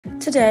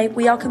Today,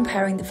 we are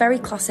comparing the very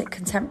classic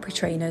contemporary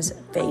trainers,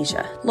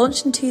 Veja.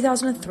 Launched in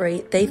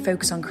 2003, they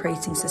focus on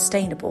creating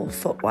sustainable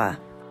footwear.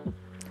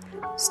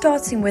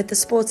 Starting with the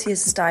sportier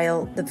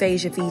style, the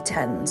Veja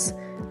V-10s.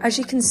 As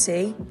you can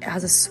see, it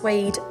has a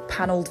suede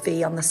panelled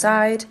V on the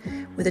side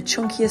with a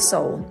chunkier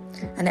sole,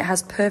 and it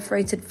has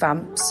perforated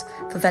vamps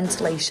for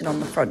ventilation on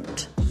the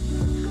front.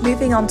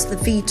 Moving on to the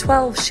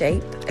V-12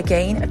 shape,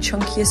 again a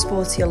chunkier,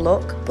 sportier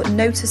look, but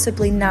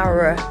noticeably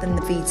narrower than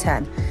the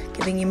V-10,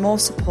 giving you more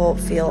support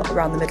feel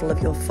around the middle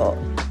of your foot.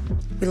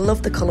 We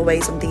love the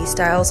colourways on these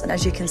styles, and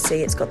as you can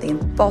see, it's got the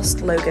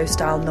embossed logo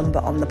style number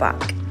on the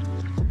back.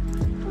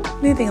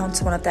 Moving on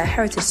to one of their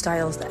heritage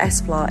styles, the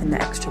Esplar in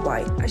the extra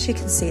white. As you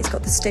can see, it's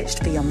got the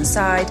stitched V on the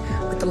side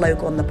with the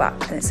logo on the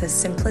back, and it says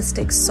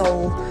simplistic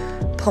sole,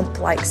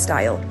 pump-like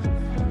style.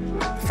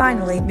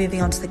 Finally,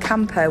 moving on to the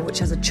Campo, which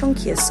has a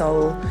chunkier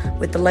sole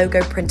with the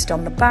logo printed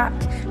on the back.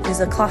 It is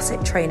a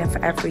classic trainer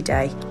for every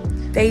day.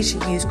 Veja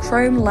use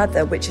chrome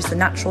leather, which is the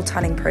natural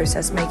tanning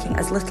process, making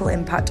as little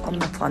impact on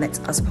the planet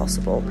as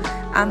possible.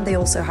 And they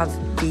also have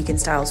vegan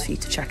styles for you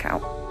to check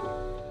out.